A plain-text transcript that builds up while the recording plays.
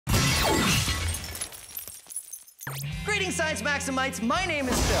Greetings, Science Maximites. My name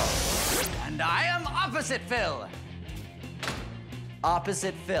is Phil. And I am Opposite Phil.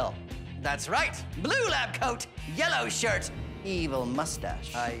 Opposite Phil. That's right. Blue lab coat, yellow shirt, evil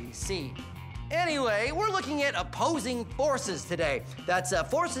mustache. I see. Anyway, we're looking at opposing forces today. That's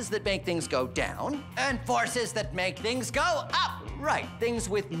forces that make things go down and forces that make things go up. Right, things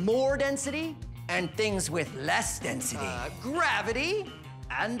with more density and things with less density. Gravity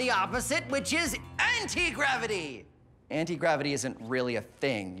and the opposite, which is anti-gravity. Anti-gravity isn't really a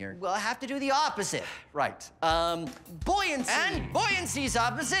thing. Well, I have to do the opposite. Right. Buoyancy. And buoyancy's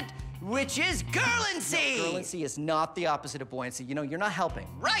opposite, which is girlancy. No, girlancy is not the opposite of buoyancy. You know, you're not helping.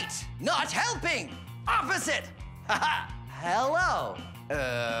 Right, not helping. Opposite. Haha. Hello.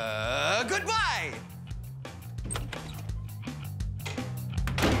 Goodbye.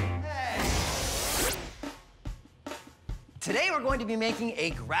 Hey. Today we're going to be making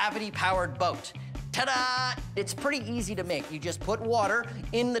a gravity-powered boat. Ta-da! It's pretty easy to make. You just put water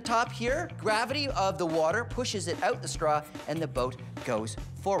in the top here. Gravity of the water pushes it out the straw, and the boat goes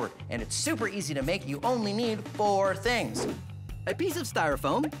forward. And it's super easy to make. You only need 4 things. A piece of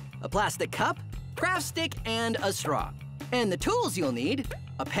styrofoam, a plastic cup, craft stick, and a straw. And the tools you'll need: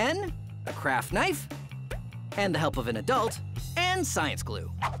 a pen, a craft knife, and the help of an adult, and science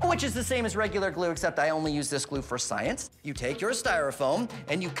glue. Which is the same as regular glue, except I only use this glue for science. You take your styrofoam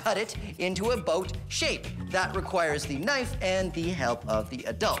and you cut it into a boat shape. That requires the knife and the help of the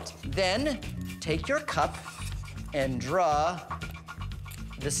adult. Then take your cup and draw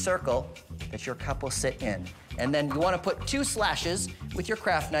the circle that your cup will sit in. And then you want to put 2 slashes with your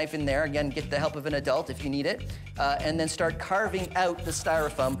craft knife in there. Again, get the help of an adult if you need it. And then start carving out the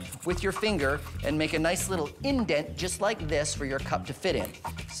styrofoam with your finger and make a nice little indent just like this for your cup to fit in.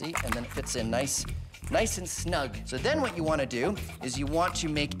 See? And then it fits in nice and snug. So then what you want to do is you want to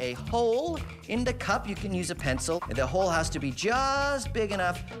make a hole in the cup. You can use a pencil. The hole has to be just big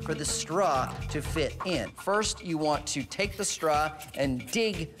enough for the straw to fit in. First, you want to take the straw and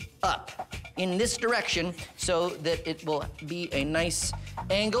dig up in this direction so that it will be a nice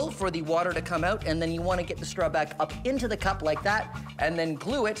angle for the water to come out, and then you want to get the straw back up into the cup like that, and then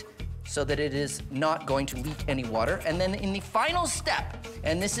glue it so that it is not going to leak any water. And then in the final step,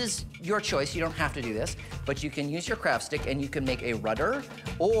 and this is your choice, you don't have to do this, but you can use your craft stick and you can make a rudder,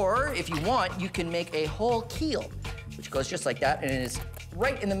 or if you want, you can make a whole keel, which goes just like that, and it is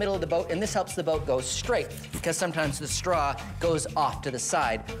right in the middle of the boat, and this helps the boat go straight, because sometimes the straw goes off to the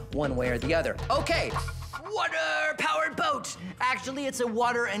side one way or the other. Okay, water-powered boat. Actually, it's a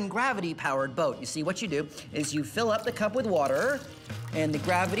water and gravity-powered boat. You see, what you do is you fill up the cup with water, and the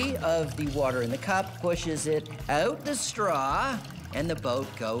gravity of the water in the cup pushes it out the straw, and the boat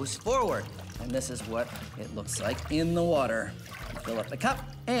goes forward. And this is what it looks like in the water. You fill up the cup,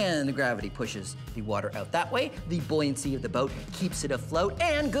 and the gravity pushes the water out that way. The buoyancy of the boat keeps it afloat,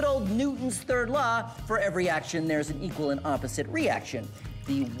 and good old Newton's third law: for every action, there's an equal and opposite reaction.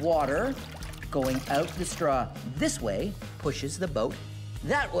 The water going out the straw this way pushes the boat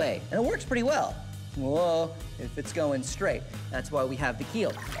that way, and it works pretty well. Whoa, if it's going straight. That's why we have the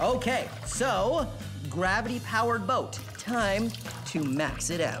keel. Okay, so gravity-powered boat. Time to max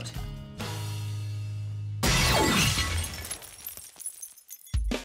it out.